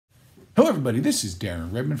Hello, everybody. This is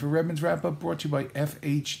Darren Redmond for Redmond's Wrap Up, brought to you by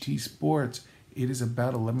FHT Sports. It is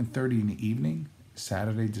about 11:30 in the evening,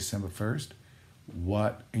 Saturday, December 1st.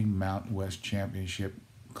 What a Mountain West Championship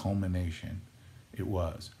culmination it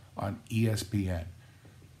was on ESPN.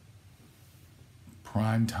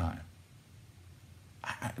 Prime time.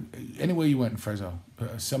 Anywhere you went in Fresno,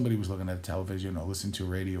 somebody was looking at television or listening to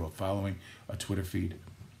radio or following a Twitter feed.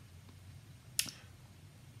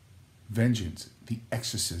 Vengeance, the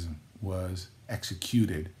exorcism, was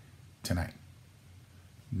executed tonight.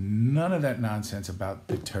 None of that nonsense about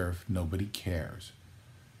the turf. Nobody cares.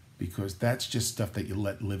 Because that's just stuff that you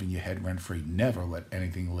let live in your head rent-free. Never let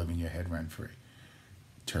anything live in your head rent-free.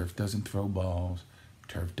 Turf doesn't throw balls.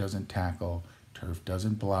 Turf doesn't tackle. Turf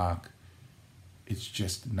doesn't block. It's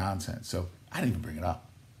just nonsense. So I didn't even bring it up.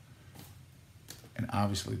 And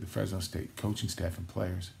obviously the Fresno State coaching staff and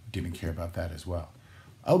players didn't care about that as well.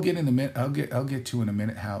 I'll get to in a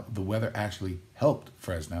minute how the weather actually helped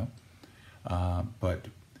Fresno. But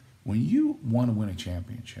when you want to win a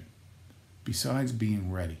championship, besides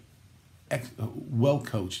being ready, well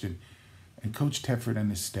coached, and Coach Tedford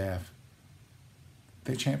and his staff,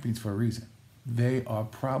 they're champions for a reason. They are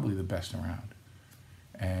probably the best around.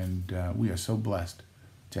 And we are so blessed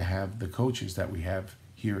to have the coaches that we have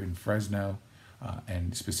here in Fresno,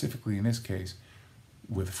 and specifically in this case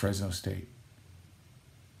with Fresno State.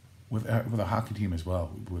 With a hockey team as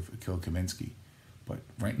well, with Kil Kaminsky. But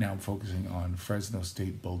right now I'm focusing on Fresno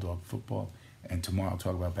State Bulldog football, and tomorrow I'll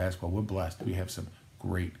talk about basketball. We're blessed. We have some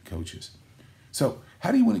great coaches. So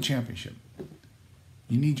how do you win a championship?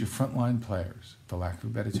 You need your frontline players, for lack of a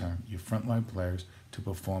better term, your frontline players to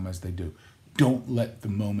perform as they do. Don't let the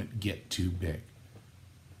moment get too big.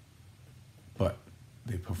 But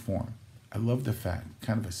they perform. I love the fact,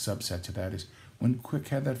 kind of a subset to that, is when Quick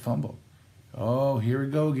had that fumble. Oh, here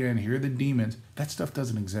we go again. Here are the demons. That stuff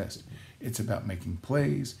doesn't exist. It's about making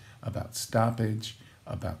plays, about stoppage,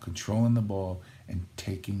 about controlling the ball, and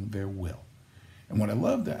taking their will. And what I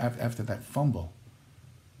loved after that fumble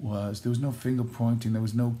was there was no finger pointing. There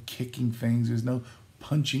was no kicking things. There was no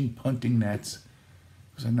punting nets.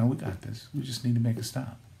 It was like, no, we got this. We just need to make a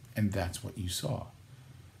stop. And that's what you saw.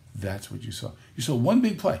 That's what you saw. You saw one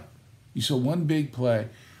big play.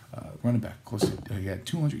 Running back, close to, he had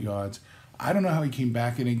 200 yards. I don't know how he came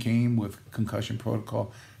back in and came with concussion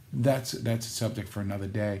protocol. That's a subject for another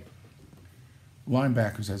day.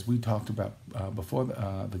 Linebackers, as we talked about before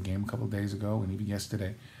the game a couple of days ago and even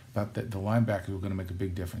yesterday, about the linebackers were going to make a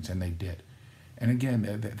big difference, and they did. And again,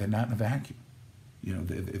 they're not in a vacuum. You know,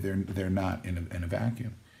 they're not in a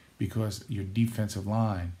vacuum, because your defensive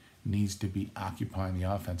line needs to be occupying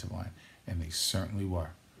the offensive line, and they certainly were.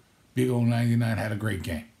 Big old 99 had a great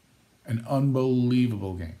game, an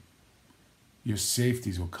unbelievable game. Your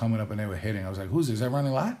safeties were coming up and they were hitting. I was like, who's this? Is that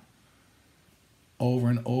Ronnie Lott? Over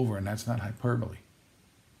and over, and that's not hyperbole.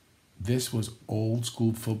 This was old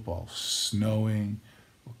school football, snowing,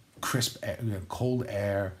 crisp air, cold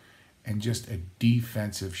air, and just a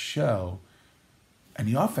defensive show. And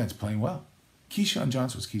the offense playing well. Keyshawn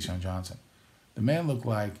Johnson was Keyshawn Johnson. The man looked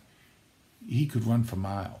like he could run for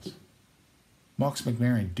miles. Marcus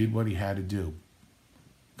McMaryion did what he had to do.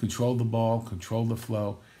 Controlled the ball, controlled the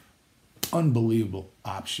flow. Unbelievable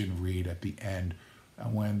option read at the end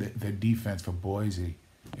when the defense for Boise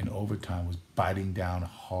in overtime was biting down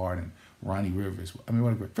hard, and Ronnie Rivers, what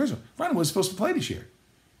a great, first of all, Ronnie was supposed to play this year,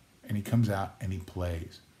 and he comes out and he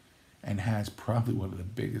plays and has probably one of the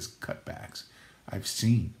biggest cutbacks I've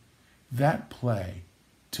seen. That play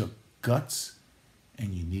took guts,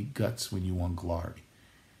 and you need guts when you want glory.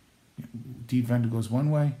 Defender goes one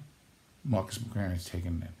way, Marcus McMaryion is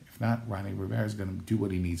taking it. If not, Ronnie Rivera is going to do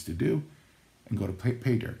what he needs to do and go to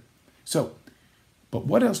pay dirt. So, but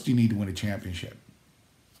what else do you need to win a championship?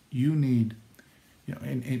 You need,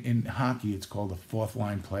 in hockey, it's called the fourth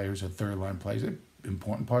line players or third line players. They're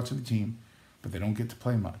important parts of the team, but they don't get to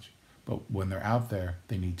play much. But when they're out there,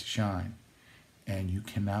 they need to shine. And you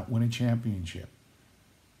cannot win a championship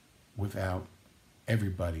without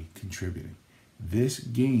everybody contributing. This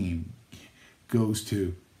game goes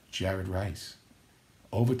to Jared Rice.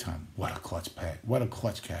 Overtime. What a clutch pass. What a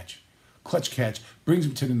clutch catch. Clutch catch. Brings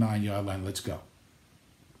him to the 9-yard line. Let's go.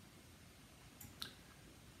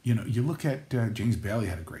 You know, you look at James Bailey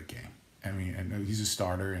had a great game. I mean, I know he's a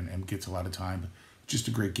starter and gets a lot of time, but just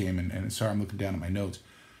a great game. And sorry, I'm looking down at my notes.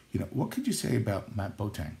 You know, what could you say about Matt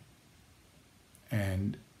Boateng?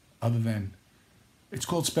 And other than, it's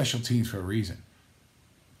called special teams for a reason.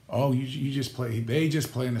 Oh, you just play. They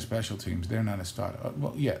just play in the special teams. They're not a starter.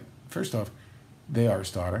 Well, yeah. First off, they are a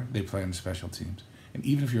starter. They play in the special teams. And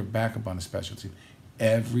even if you're a backup on the special team,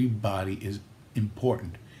 everybody is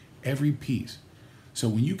important. every piece. So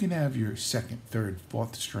when you can have your second, third,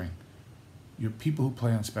 fourth string, your people who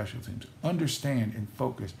play on special teams, understand and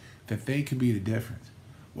focus that they could be the difference.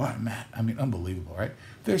 Wow, Matt, I mean, unbelievable, right?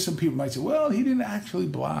 There's some people might say, well, he didn't actually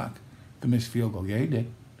block the missed field goal. Yeah, he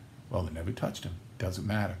did. Well, they never touched him. Doesn't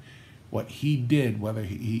matter. What he did, whether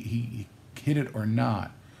he hit it or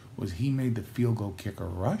not, was he made the field goal kicker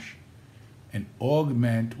rush and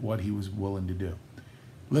augment what he was willing to do.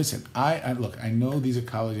 Listen, I look, I know these are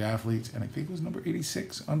college athletes, and I think it was number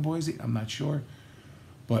 86 on Boise. I'm not sure.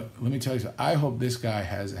 But let me tell you something. I hope this guy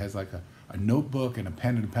has like a notebook and a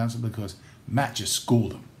pen and a pencil, because Matt just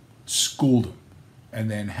schooled him,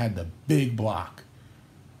 and then had the big block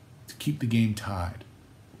to keep the game tied.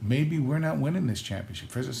 Maybe we're not winning this championship.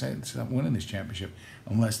 Fresno State's not winning this championship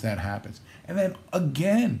unless that happens. And then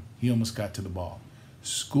again, he almost got to the ball.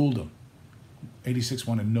 Schooled him. 86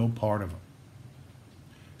 wanted no part of him.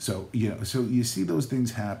 So, so you see those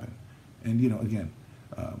things happen. And, again,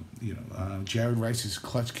 Jared Rice's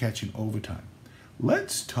clutch catch in overtime.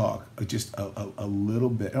 Let's talk just a little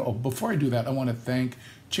bit. Oh, before I do that, I want to thank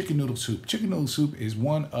Chicken Noodle Soup. Chicken Noodle Soup is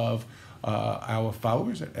one of our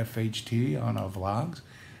followers at FHT on our vlogs.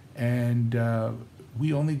 And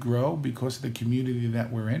we only grow because of the community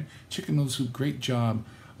that we're in. Chicken Noodle Soup, great job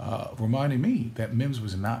reminding me that Mims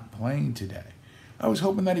was not playing today. I was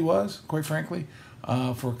hoping that he was, quite frankly,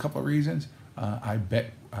 for a couple of reasons. I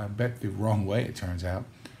bet the wrong way, it turns out.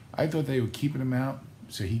 I thought they were keeping him out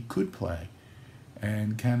so he could play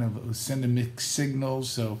and kind of send him mixed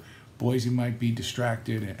signals so Boise might be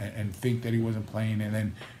distracted and think that he wasn't playing, and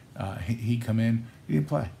then he come in, he didn't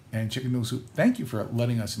play. And Chicken Noodle Soup, thank you for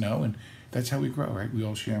letting us know, and that's how we grow, right? We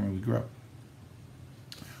all share and we grow.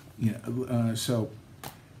 So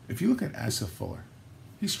if you look at Asa Fuller,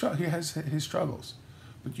 he has his struggles,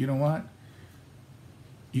 but you know what?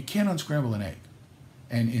 You can't unscramble an egg.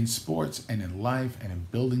 And in sports and in life and in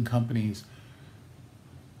building companies,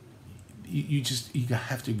 you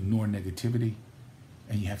have to ignore negativity,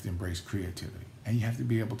 and you have to embrace creativity, and you have to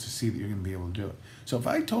be able to see that you're going to be able to do it. So if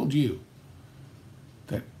I told you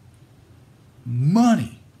that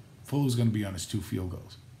money Fuller was going to be on his 2 field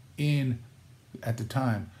goals at the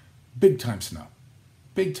time, big time snow,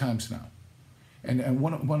 and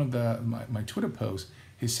one of my Twitter posts,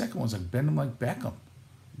 his second one's like, bend him like Beckham.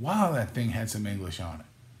 Wow, that thing had some English on it.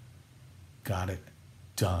 Got it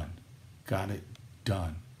done.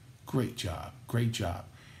 Great job.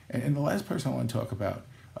 And the last person I want to talk about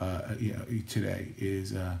today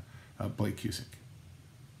is Blake Cusick.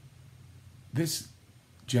 This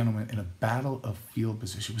gentleman in a battle of field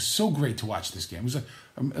position. It was so great to watch this game.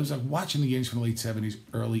 It was like watching the games from the late 70s,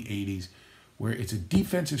 early 80s, where it's a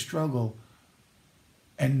defensive struggle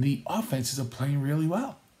and the offenses are playing really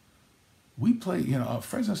well. We play,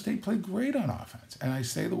 Fresno State played great on offense. And I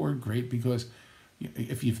say the word great because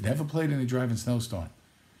if you've never played in a driving snowstorm,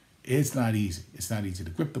 it's not easy. It's not easy to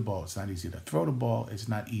grip the ball. It's not easy to throw the ball. It's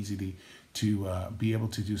not easy to be able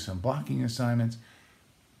to do some blocking assignments.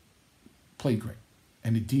 Played great.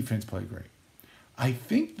 And the defense played great. I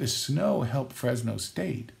think the snow helped Fresno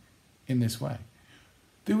State in this way.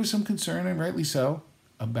 There was some concern, and rightly so,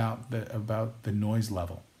 about the noise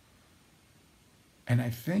level. And I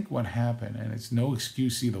think what happened, and it's no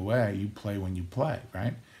excuse either way, you play when you play,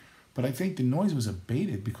 right? But I think the noise was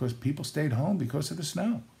abated because people stayed home because of the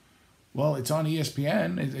snow. Well, it's on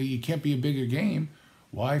ESPN. You can't be a bigger game.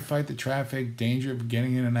 Why fight the traffic, danger of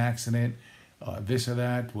getting in an accident, this or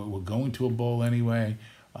that? We're going to a bowl anyway.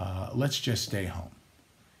 Let's just stay home.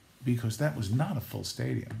 Because that was not a full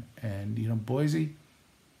stadium. And, Boise,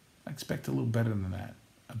 I expect a little better than that.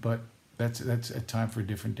 But that's a time for a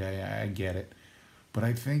different day. I get it. But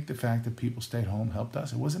I think the fact that people stayed home helped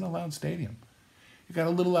us. It wasn't a loud stadium. It got a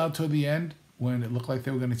little loud toward the end when it looked like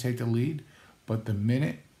they were going to take the lead. But the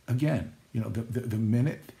minute, again, the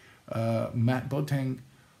minute Matt Boateng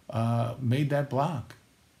made that block,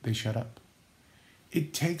 they shut up.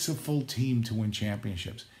 It takes a full team to win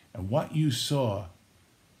championships. And what you saw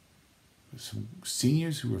was some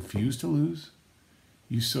seniors who refused to lose.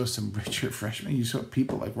 You saw some richer freshmen. You saw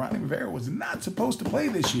people like Ronnie Rivera was not supposed to play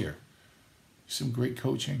this year. Some great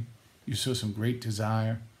coaching. You saw some great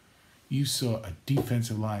desire. You saw a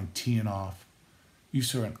defensive line teeing off. You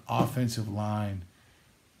saw an offensive line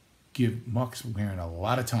give Marcus McLaren a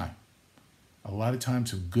lot of time.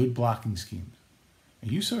 Some good blocking schemes.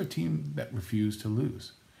 And you saw a team that refused to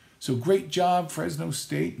lose. So great job, Fresno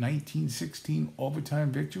State, 1916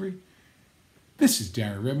 overtime victory. This is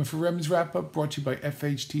Darren Redmond for Redmond's Wrap-Up, brought to you by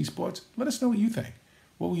FHT Sports. Let us know what you think.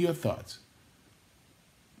 What were your thoughts?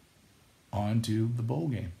 On to the bowl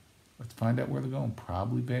game. Let's find out where they're going.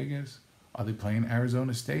 Probably Vegas, Are they playing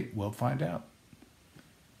Arizona State? We'll find out.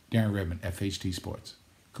 Darren Redmond, FHT Sports.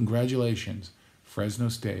 Congratulations, Fresno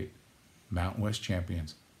State, Mountain West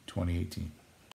champions 2018.